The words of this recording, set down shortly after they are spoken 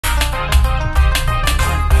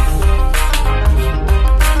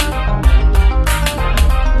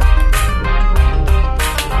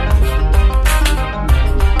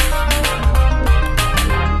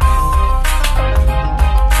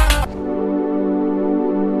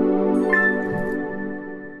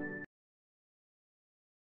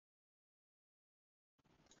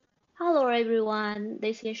everyone,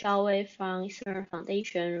 this is Hsiao-Wei from Ethereum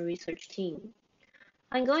Foundation research team.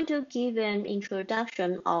 I'm going to give an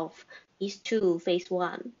introduction of Eth2 Phase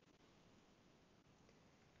 1.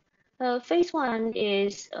 Phase 1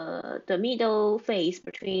 is the middle phase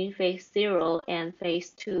between Phase 0 and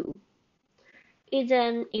Phase 2. It's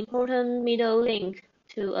an important middle link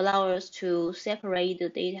to allow us to separate the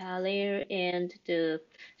data layer and the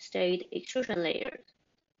state extraction layer.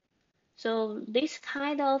 So this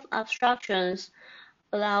kind of abstractions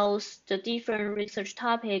allows the different research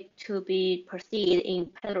topic to be proceed in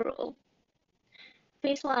parallel.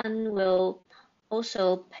 Phase 1 will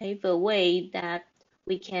also pave the way that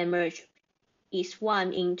we can merge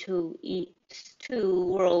Eth1 into Eth2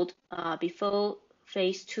 world before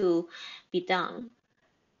Phase 2 be done.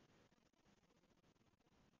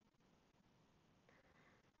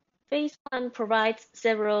 Phase 1 provides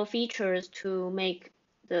several features to make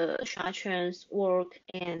the shardchains work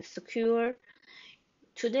and secure.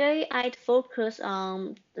 Today, I'd focus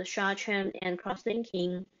on the shardchain and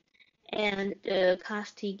cross-linking and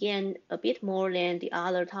cast again a bit more than the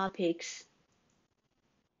other topics.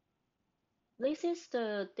 This is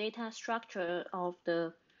the data structure of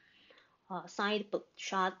the side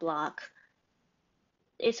shard block.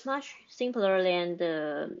 It's much simpler than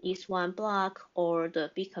the Eth1 block or the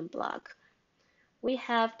beacon block. We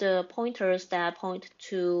have the pointers that point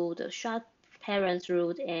to the shard parent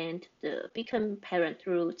root and the beacon parent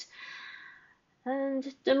root.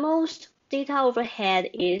 And the most data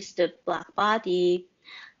overhead is the block body.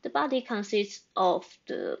 The body consists of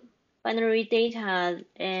the binary data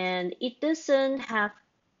and it doesn't have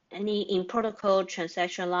any in-protocol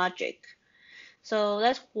transaction logic. So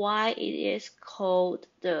that's why it is called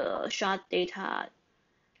the shard data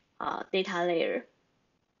layer.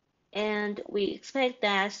 And we expect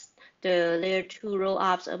that the layer 2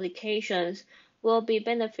 rollups applications will be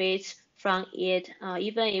benefits from it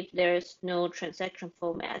even if there's no transaction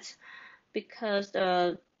format, because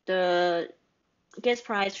the gas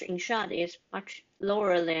price in shard is much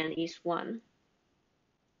lower than Eth1.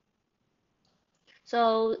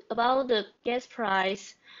 So about the gas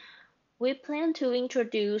price, we plan to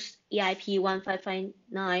introduce EIP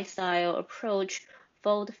 1559 style approach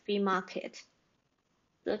for the free market.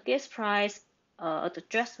 The gas price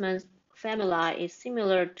adjustment formula is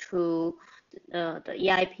similar to the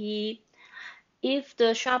EIP. If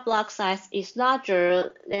the shard block size is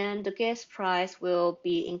larger, then the gas price will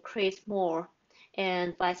be increased more,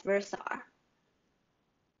 and vice versa.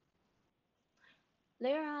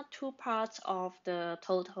 There are two parts of the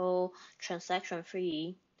total transaction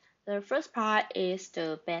fee. The first part is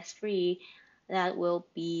the base fee that will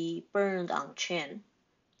be burned on chain.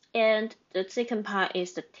 And the second part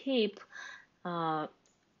is the tip.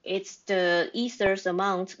 It's the ether's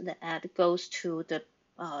amount that goes to the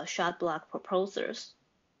shard block proposers.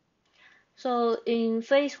 So in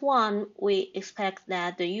phase 1, we expect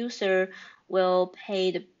that the user will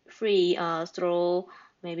pay the fee through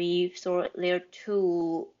layer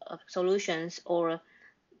 2 solutions or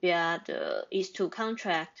via the Eth2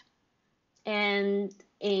 contract. And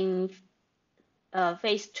in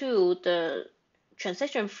phase 2, the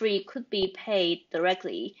transaction fee could be paid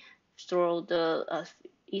directly through the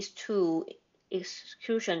Eth2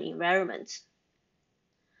 execution environment.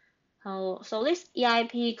 So this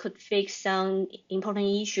EIP could fix some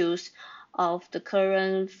important issues of the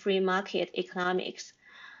current free market economics.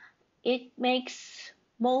 It makes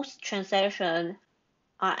most transactions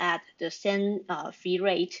are at the same fee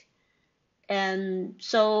rate. And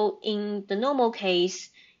so in the normal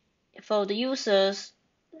case, for the users,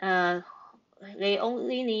 they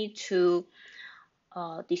only need to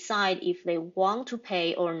decide if they want to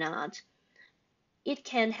pay or not. It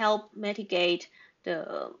can help mitigate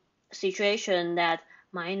the situation that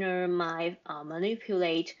miner might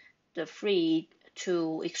manipulate the fee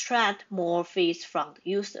to extract more fees from the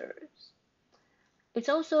users. It's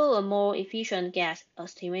also a more efficient gas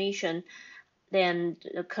estimation than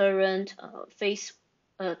the current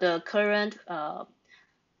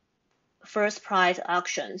first price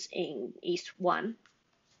auctions in Eth1.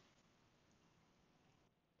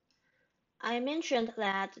 I mentioned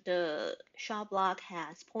that the shard block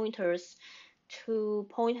has pointers to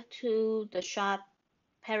point to the shard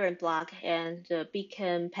parent block and the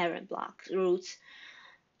beacon parent block roots.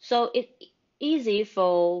 So it's easy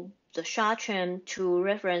for the shard chain to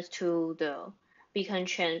reference to the beacon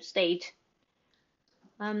chain state.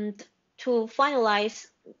 To finalize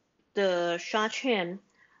the shard chain,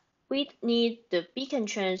 we need the beacon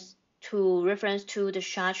chains to reference to the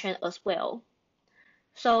shard chain as well.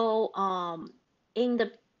 So in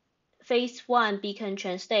the phase 1 beacon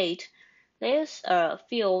chain state, there's a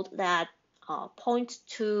field that point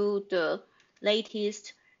to the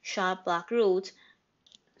latest shard block root.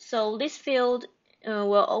 So this field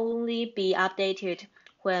will only be updated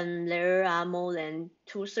when there are more than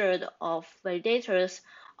 2/3 of validators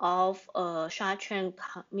of a shard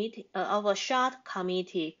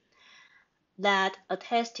committee that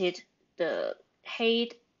attested the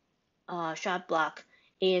head shard block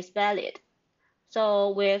is valid.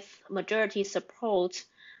 So with majority support,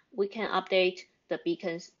 we can update the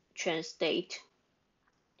beacon chain state.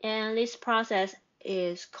 And this process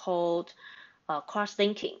is called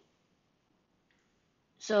cross-linking.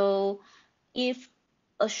 So if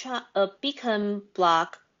a beacon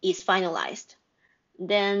block is finalized,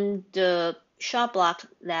 then the shard block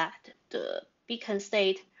that the beacon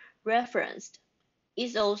state referenced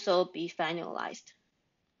is also be finalized.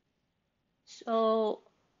 So,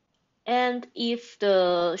 and if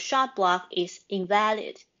the shard block is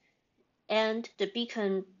invalid and the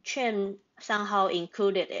beacon chain somehow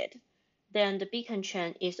included it, then the beacon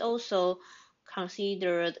chain is also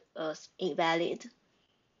considered as invalid.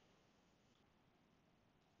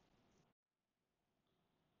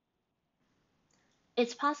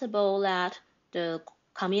 It's possible that the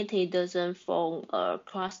committee doesn't form a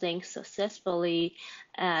crosslink successfully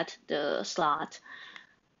at the slot.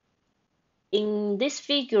 In this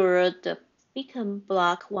figure, the beacon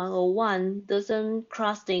block 101 doesn't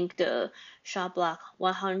crosslink the shard block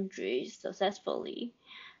 100 successfully.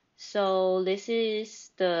 So this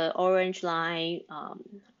is the orange line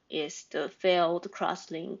is the failed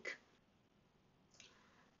crosslink.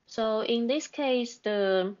 So in this case,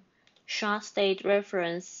 the shard state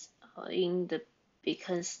reference in the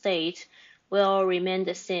beacon state will remain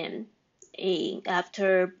the same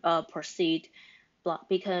after proceed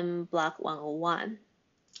beacon block 101.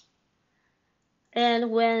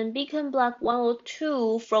 And when beacon block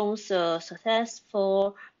 102 forms a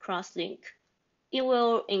successful crosslink, it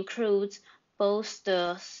will include both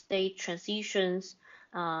the state transitions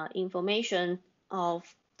information of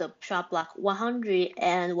the shard block 100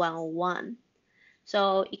 and 101.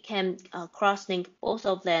 So it can crosslink both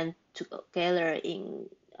of them together in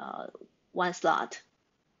one slot.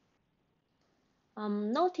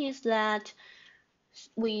 Notice that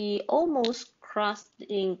we almost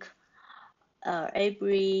crosslink at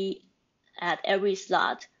every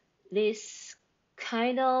slot. This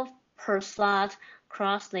kind of per slot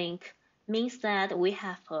crosslink means that we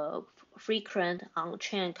have a frequent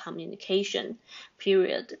on-chain communication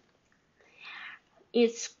period.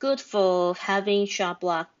 It's good for having shard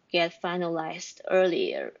block get finalized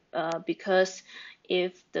earlier because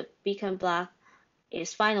if the beacon block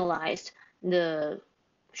is finalized, the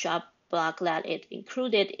shard block that it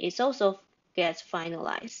included is also gets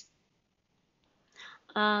finalized.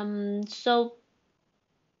 So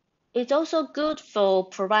it's also good for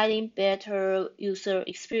providing better user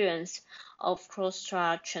experience of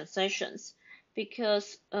cross-chart transactions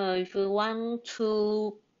because if you want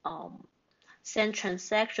to send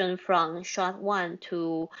transaction from shard 1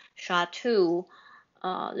 to shard 2,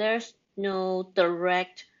 there's no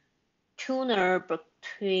direct tuner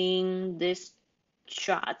between these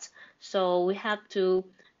shards. So we have to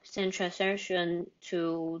send transaction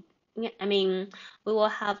to, we will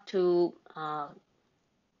have to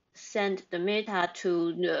send the meta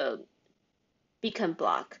to the beacon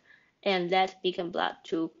block and that beacon block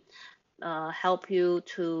to help you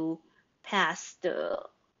to pass the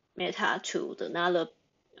meta to another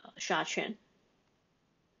shard chain.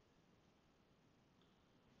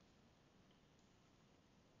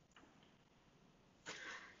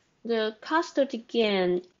 The custody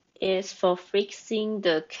gain is for fixing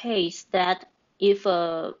the case that if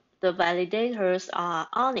the validators are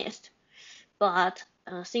honest, but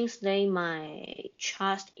since they might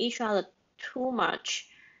trust each other too much,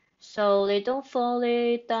 so they don't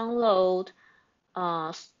fully download,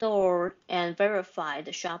 store, and verify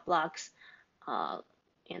the shard blocks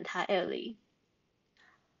entirely.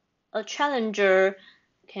 A challenger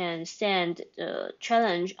can send the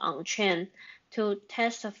challenge on-chain to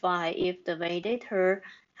testify if the validator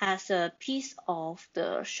has a piece of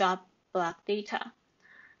the shard block data.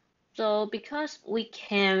 So because we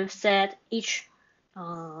can set each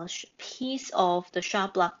piece of the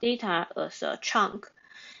shard block data as a chunk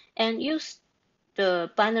and use the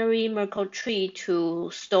binary Merkle tree to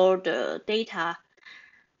store the data.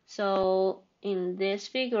 So in this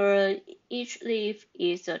figure, each leaf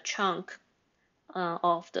is a chunk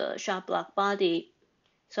of the shard block body.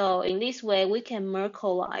 So in this way, we can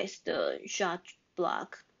Merkleize the shard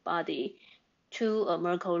block body to a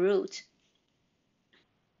Merkle root.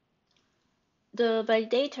 The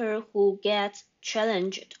validator who gets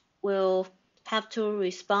challenged will have to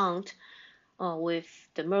respond with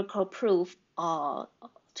the Merkle proof to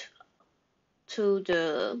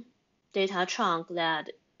the data chunk that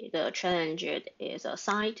the challenge is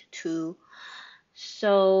assigned to.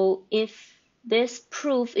 So if this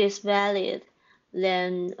proof is valid,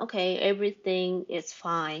 then okay, everything is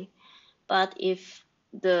fine. But if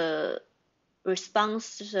the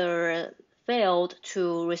responser failed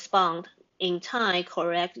to respond in time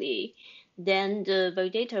correctly, then the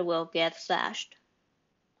validator will get slashed.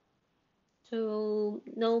 To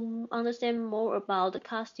understand more about the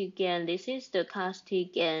Castigan, this is the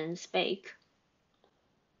Castigan spec.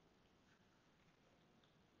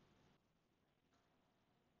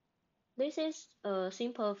 This is a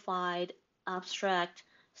simplified abstract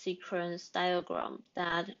sequence diagram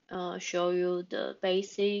that show you the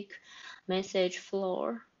basic message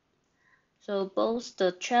flow. So both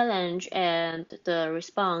the challenge and the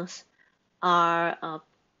response are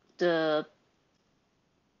the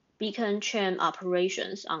beacon chain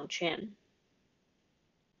operations on chain.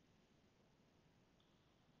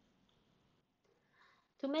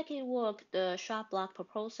 To make it work, the shard block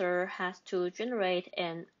proposer has to generate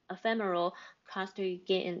an ephemeral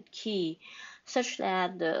Castigan key such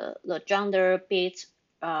that the Legendre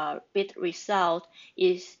bit result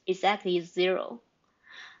is exactly 0.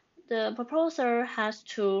 The proposer has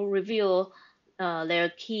to reveal their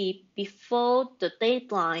key before the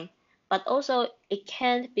deadline, but also it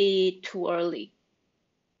can't be too early.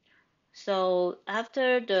 So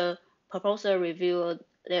after the proposer revealed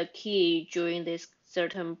their key during this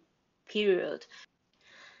certain period,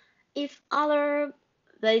 if other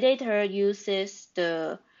validator uses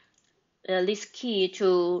this key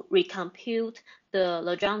to recompute the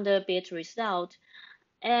Legendre bit result,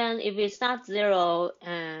 and if it's not 0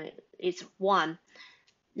 and it's 1,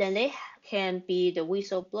 then they can be the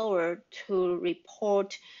whistleblower to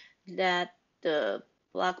report that the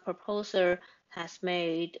block proposer has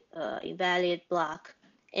made invalid block,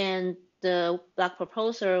 and the block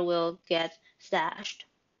proposer will get stashed,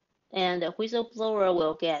 and the whistleblower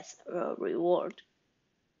will get a reward.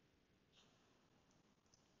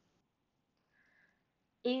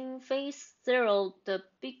 In phase 0, the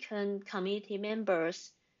beacon committee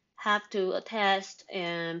members have to attest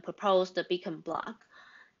and propose the beacon block.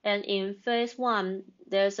 And in phase 1,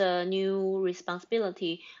 there's a new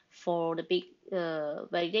responsibility for the big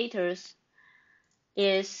validators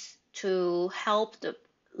is to help the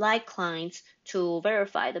light clients to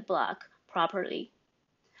verify the block properly.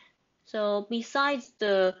 So besides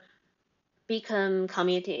the beacon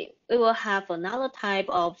committee, we will have another type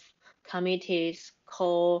of committees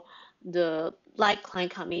called the light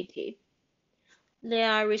client committee. They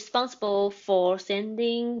are responsible for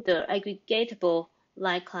sending the aggregatable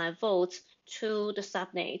light client votes to the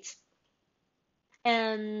subnets.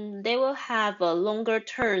 And they will have a longer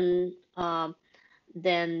term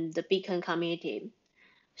than the beacon committee.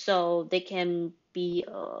 So they can be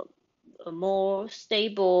a more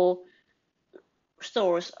stable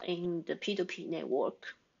source in the P2P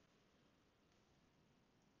network.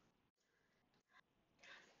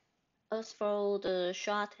 As for the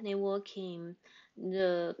shard networking,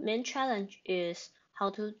 the main challenge is how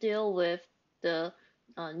to deal with the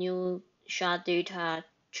new shard data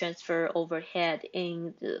transfer overhead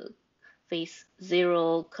in the phase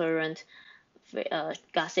 0 current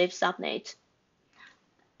gossip subnet.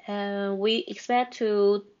 And we expect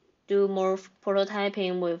to do more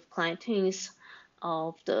prototyping with client teams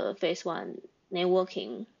of the phase 1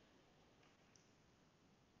 networking.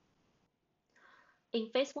 In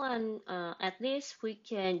phase 1, at least we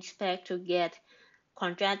can expect to get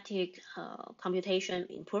quadratic computation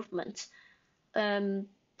improvements.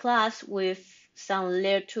 Plus, with some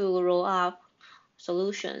layer 2 rollup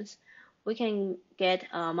solutions, we can get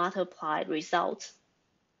multiplied results.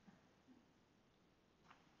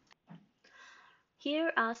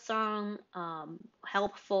 Here are some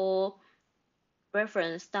helpful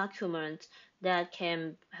reference documents that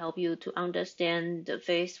can help you to understand the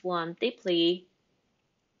phase 1 deeply.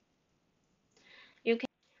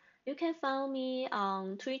 You can find me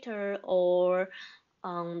on Twitter or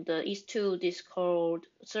on the Eth2 Discord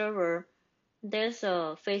server. There's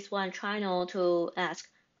a phase 1 channel to ask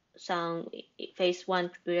some phase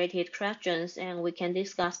 1 related questions, and we can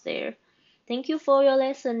discuss there. Thank you for your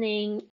listening.